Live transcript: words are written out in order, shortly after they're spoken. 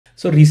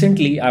So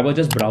recently I was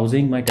just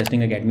browsing my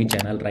Testing Academy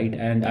channel, right?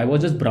 And I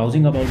was just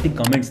browsing about the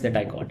comments that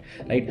I got,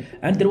 right?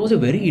 And there was a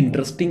very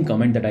interesting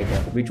comment that I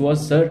got, which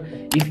was, sir,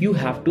 if you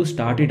have to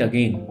start it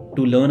again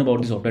to learn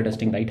about the software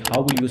testing, right? How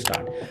will you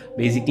start?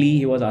 Basically,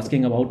 he was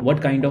asking about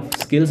what kind of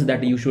skills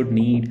that you should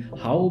need,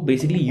 how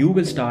basically you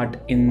will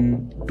start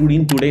in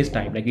today's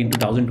time, like in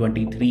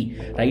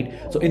 2023, right?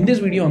 So in this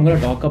video, I'm going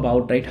to talk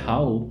about, right,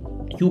 how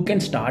you can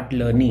start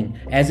learning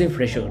as a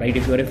fresher, right?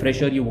 If you're a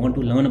fresher, you want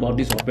to learn about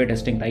the software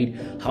testing, right?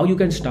 How you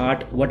can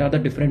start, what are the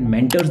different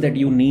mentors that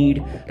you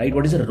need, right?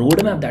 What is the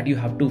roadmap that you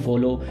have to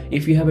follow?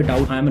 If you have a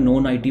doubt, I'm a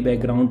non-IT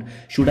background,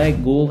 should I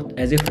go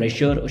as a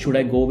fresher or should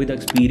I go with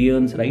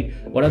experience, right?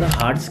 What are the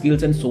hard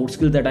skills and soft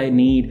skills that I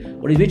need?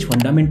 Which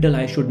fundamental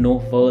I should know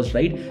first,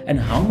 right? And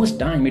how much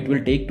time it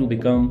will take to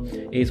become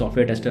a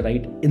software tester,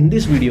 right? In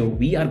this video,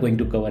 we are going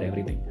to cover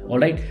everything. All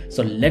right,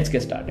 so let's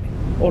get started.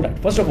 All right,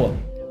 first of all,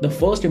 the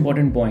first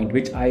important point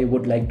which I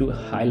would like to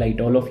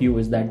highlight all of you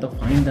is that to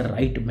find the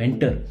right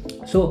mentor.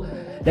 So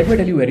let me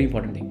tell you a very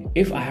important thing.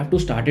 If I have to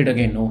start it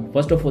again, no,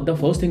 first of all, the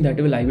first thing that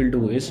I will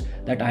do is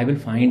that I will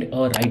find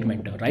a right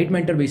mentor. Right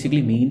mentor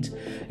basically means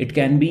it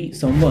can be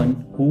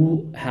someone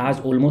who has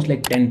almost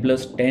like 10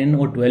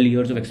 or 12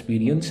 years of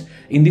experience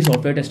in the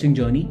software testing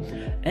journey.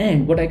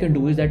 And what I can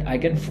do is that I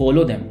can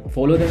follow them.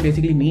 Follow them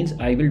basically means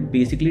I will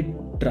basically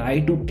try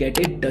to get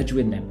in touch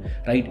with them,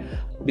 right?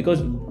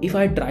 Because if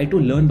I try to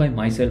learn by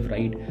myself,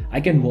 right,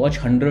 I can watch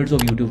hundreds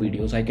of YouTube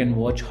videos, I can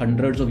watch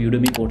hundreds of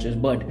Udemy courses,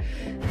 but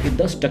if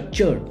the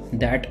structure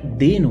that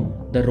they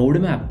know, the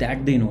roadmap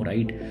that they know,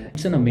 right,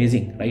 it's an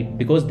amazing, right?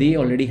 Because they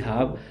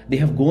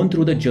have gone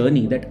through the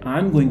journey that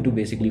I'm going to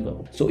basically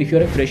go. So if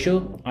you're a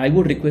fresher, I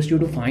would request you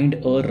to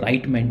find a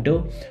right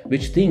mentor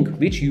which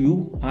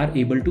you are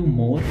able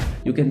to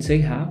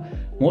have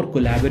more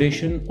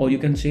collaboration, or you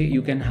can say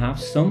you can have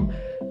some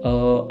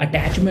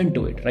attachment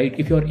to it, right?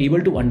 If you are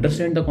able to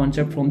understand the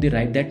concept from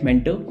that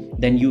mentor,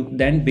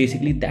 then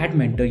basically that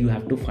mentor you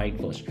have to find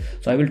first.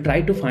 So I will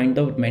try to find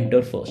the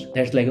mentor first.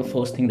 That's like a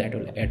first thing that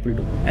will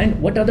do.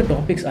 And what are the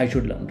topics I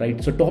should learn,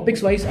 right? So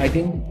topics wise, I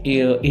think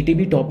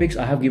ATB topics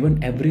I have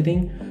given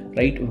everything,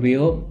 right?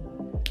 Where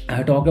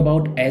I talk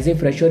about as a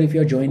fresher, if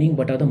you're joining,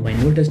 what are the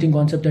manual testing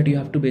concepts that you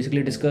have to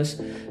basically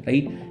discuss,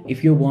 right?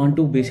 If you want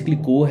to basically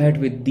go ahead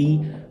with the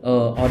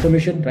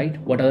automation, right?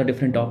 What are the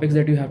different topics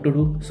that you have to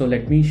do? So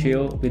let me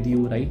share with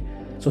you, right?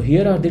 So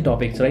here are the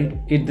topics,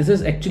 right? This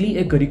is actually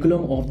a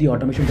curriculum of the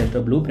automation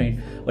tester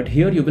blueprint, but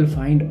here you will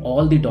find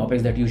all the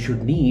topics that you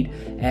should need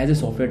as a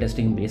software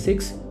testing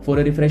basics for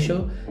a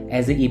refresher,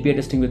 as a API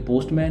testing with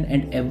Postman,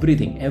 and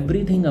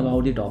everything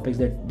about the topics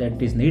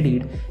that is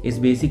needed is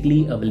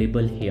basically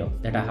available here,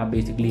 that I have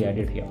basically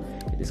added here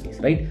in this case,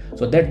 right?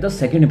 So that's the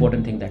second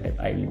important thing that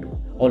I will do.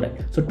 All right,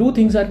 so two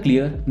things are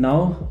clear.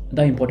 Now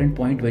the important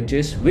point, which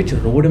is which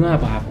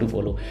roadmap I have to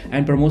follow.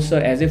 And Pramod sir,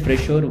 as a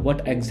fresher,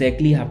 what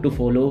exactly have to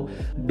follow?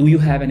 Do you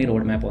have any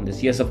roadmap on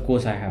this? Yes, of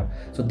course I have.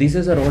 So this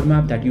is a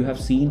roadmap that you have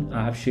seen.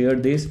 I have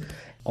shared this.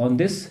 On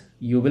this,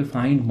 you will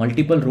find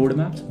multiple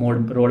roadmaps, more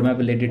roadmap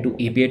related to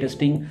API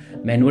testing,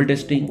 manual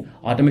testing,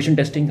 automation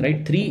testing,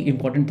 right? 3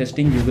 important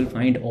testing, you will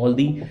find all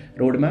the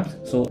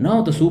roadmaps. So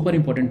now the super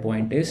important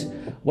point is,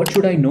 what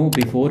should I know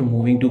before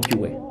moving to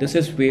QA? This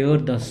is where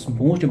the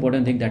most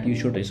important thing that you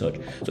should research.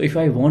 So if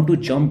I want to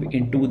jump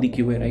into the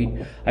QA,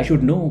 right, I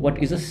should know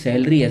what is the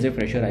salary as a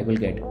fresher I will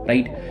get,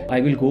 right?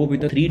 I will go with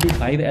the 3 to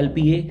 5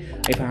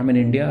 LPA if I'm in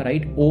India,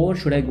 right? Or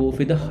should I go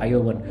with the higher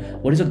one?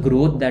 What is the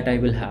growth that I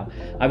will have?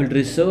 I will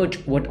research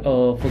what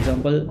for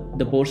example,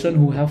 the person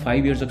who have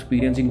 5 years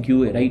experience in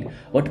QA, right,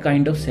 what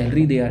kind of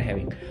salary they are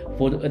having.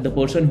 For the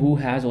person who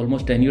has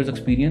almost 10 years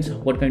experience,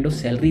 what kind of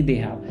salary they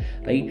have,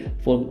 right?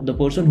 For the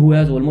person who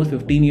has almost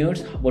 15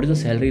 years, what is the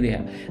salary they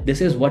have?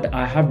 This is what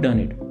I have done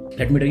it.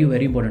 Let me tell you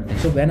very important thing.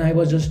 So when I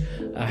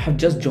have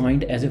just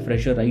joined as a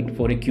fresher, right,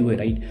 for a QA,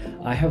 right,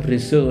 I have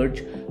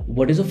researched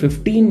what is a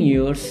 15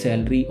 years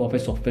salary of a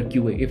software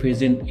QA if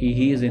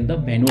he is in the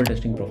manual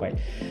testing profile.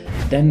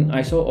 Then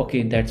I saw,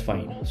 okay, that's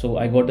fine. So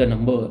I got the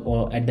number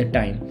at that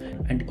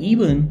time. And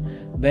even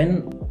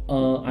when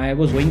I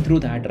was going through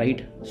that,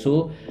 right,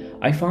 so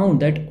I found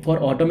that for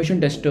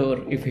automation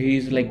tester, if he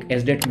is like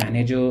SDET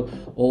manager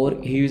or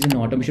he is in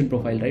automation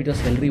profile, right, the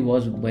salary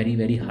was very,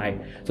 very high.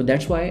 So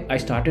that's why I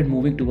started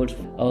moving towards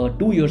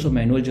 2 years of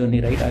manual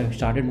journey, right? I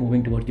started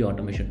moving towards the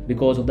automation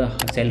because of the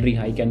salary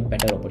hike and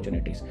better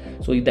opportunities.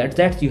 So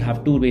that's you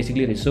have to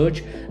basically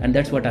research, and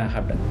that's what I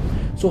have done.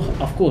 So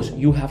of course,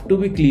 you have to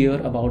be clear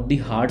about the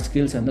hard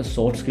skills and the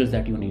soft skills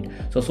that you need.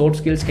 So soft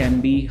skills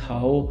can be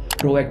how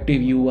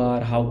proactive you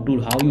are, how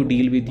you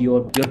deal with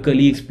your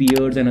colleagues,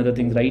 peers, and other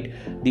things, right?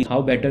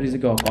 How better is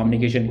your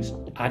communication is.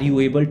 Are you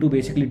able to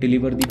basically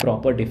deliver the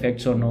proper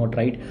defects or not,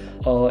 right?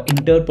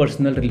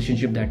 Interpersonal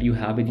relationship that you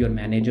have with your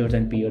managers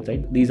and peers,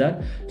 right? These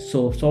are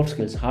so soft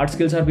skills. Hard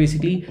skills are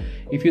basically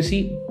if you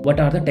see what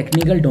are the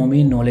technical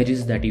domain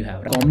knowledges that you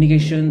have,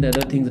 communication, the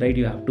other things, right,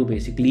 you have to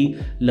basically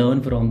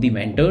learn from the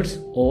mentors,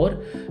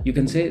 or you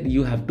can say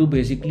you have to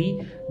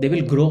basically, they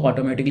will grow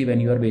automatically when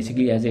you are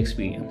basically as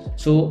experienced.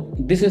 So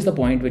this is the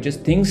point, which is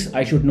things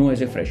I should know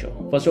as a fresher.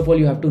 First of all,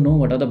 you have to know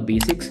what are the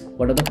basics,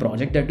 what are the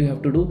project that you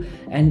have to do,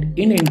 and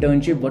in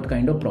internship what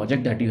kind of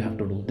project that you have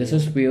to do. This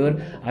is where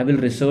I will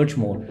research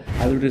more.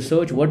 I will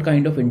research what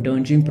kind of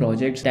internship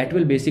projects that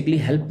will basically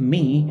help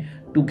me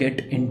to get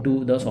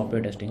into the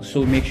software testing.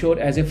 So make sure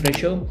as a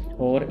fresher,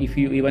 or if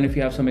you, even if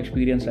you have some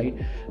experience, right,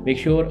 make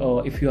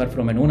sure if you are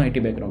from a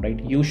non-IT background,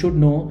 right, you should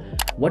know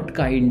what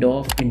kind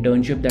of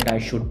internship that I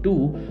should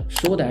do,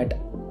 so that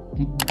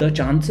the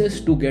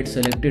chances to get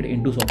selected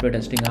into software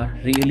testing are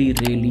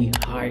really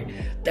high.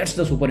 That's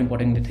the super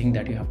important thing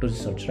that you have to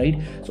research, right?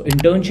 So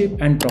internship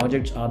and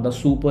projects are the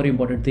super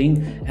important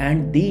thing,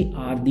 and they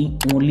are the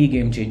only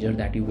game changer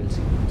that you will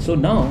see. So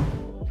now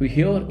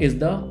here is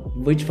the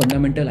which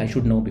fundamental I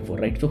should know before,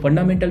 right? So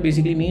fundamental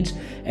basically means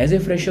as a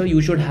fresher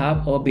you should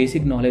have a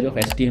basic knowledge of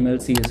HTML,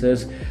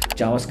 CSS,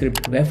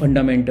 JavaScript, web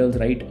fundamentals,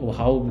 right? Or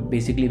how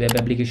basically web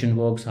application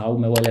works, how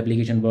mobile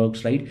application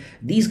works, right?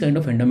 These kind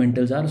of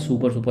fundamentals are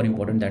super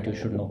important that you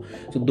should know.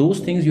 So those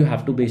things you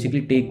have to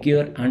basically take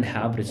care and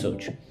have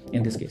research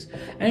in this case.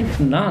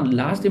 And now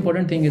last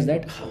important thing is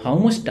that how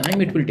much time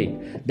it will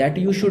take, that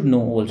you should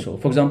know also.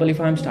 For example, if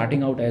I'm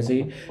starting out as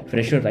a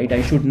fresher, right,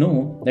 I should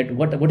know that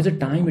what is the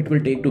time it will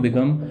take to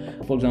become,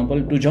 for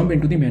example, to jump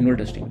into the manual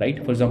testing,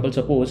 right? For example,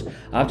 suppose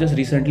I've just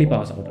recently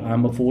passed out,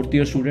 I'm a 4th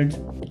year student,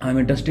 I'm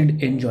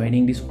interested in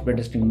joining the software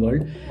testing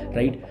world,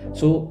 right?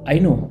 So I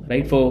know,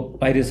 right, for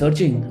by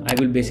researching I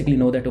will basically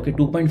know that okay,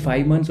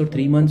 2.5 months or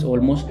 3 months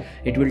almost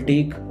it will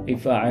take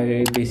if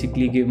I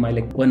basically give my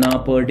like 1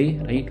 hour per day,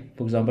 right?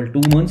 For example,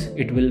 2 months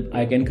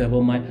I can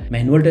cover my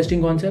manual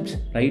testing concepts,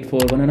 right? For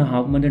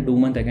 1.5 months and 2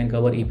 months I can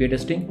cover API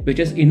testing, which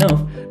is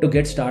enough to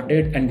get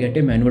started and get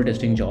a manual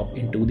testing job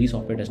into the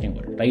software testing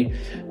world, right?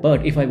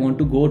 But if I want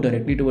to go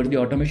directly towards the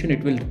automation,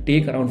 it will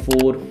take around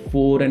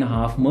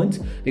 4.5 months,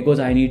 because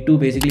I need to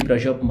basically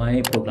brush up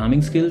my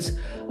programming skills,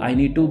 I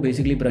need to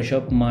basically brush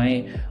up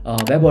my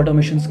web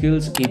automation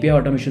skills, API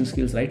automation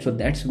skills, right? So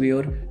that's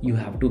where you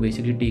have to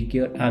basically take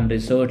care and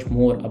research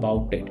more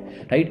about it,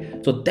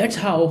 right? So that's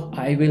how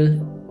I will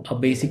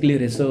basically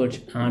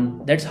research,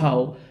 and that's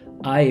how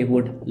I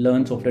would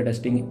learn software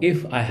testing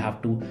if I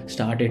have to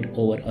start it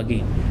over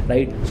again,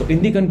 right? So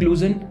in the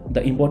conclusion,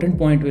 the important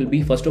point will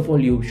be, first of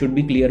all, you should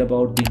be clear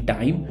about the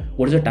time.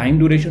 What is the time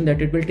duration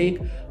that it will take?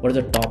 What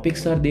are the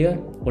topics are there?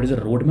 What is the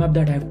roadmap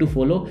that I have to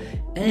follow?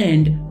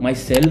 And my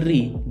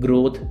salary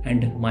growth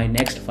and my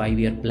next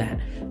 5-year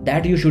plan.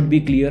 That you should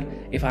be clear.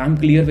 If I'm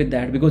clear with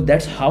that, because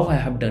that's how I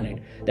have done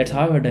it. That's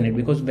how I have done it.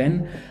 Because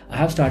when I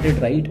have started,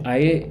 right,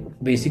 I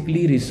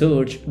basically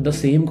researched the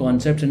same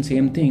concepts and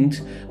same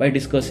things by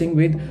discussing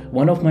with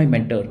one of my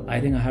mentor. I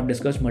think I have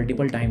discussed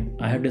multiple times.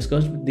 I have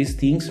discussed these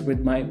things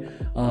with my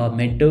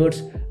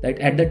mentors. That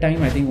at the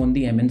time, I think on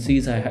the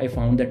MNCs, I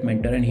found that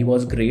mentor, and he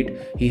was great.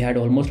 He had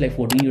almost like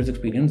 14 years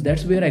experience.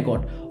 That's where I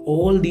got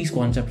all these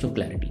concepts of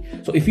clarity.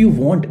 So if you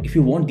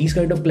want these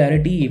kind of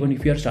clarity, even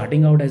if you are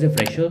starting out as a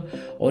fresher,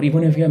 or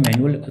even if you have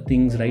manual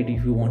things, right,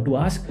 if you want to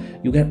ask,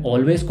 you can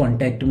always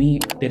contact me.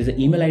 There is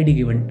an email ID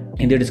given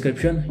in the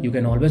description. You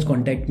can always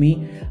contact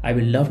me. I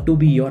will love to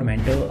be your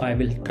mentor. I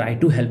will try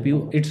to help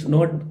you. It's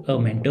not a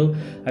mentor.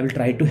 I will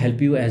try to help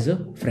you as a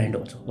friend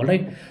also. All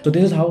right. So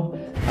this is how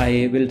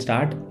I will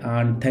start,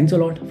 and thanks a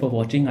lot for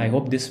watching. I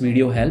hope this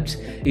video helps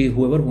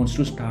whoever wants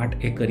to start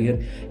a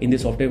career in the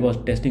software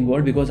testing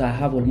world, because I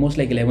have almost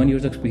like 11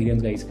 years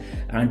experience, guys,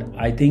 and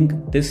I think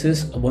this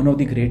is one of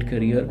the great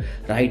career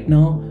right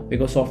now,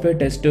 because software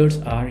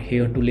testers are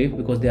here to live,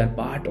 because they are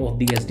part of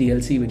the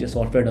SDLC, which is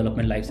software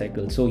development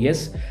lifecycle. So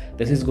yes,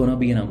 this is gonna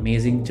be an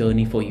amazing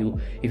journey for you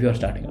if you are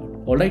starting out.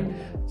 All right,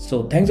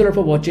 so thanks a lot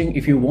for watching.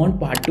 If you want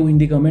part 2 in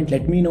the comment,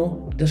 let me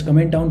know. Just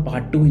comment down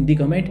part 2 in the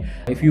comment.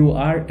 If you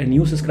are a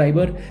new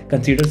subscriber,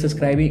 consider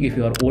subscribing. If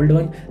you are old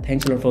one,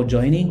 thanks a lot for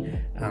joining,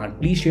 and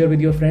please share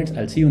with your friends.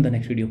 I'll see you in the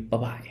next video. Bye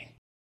bye.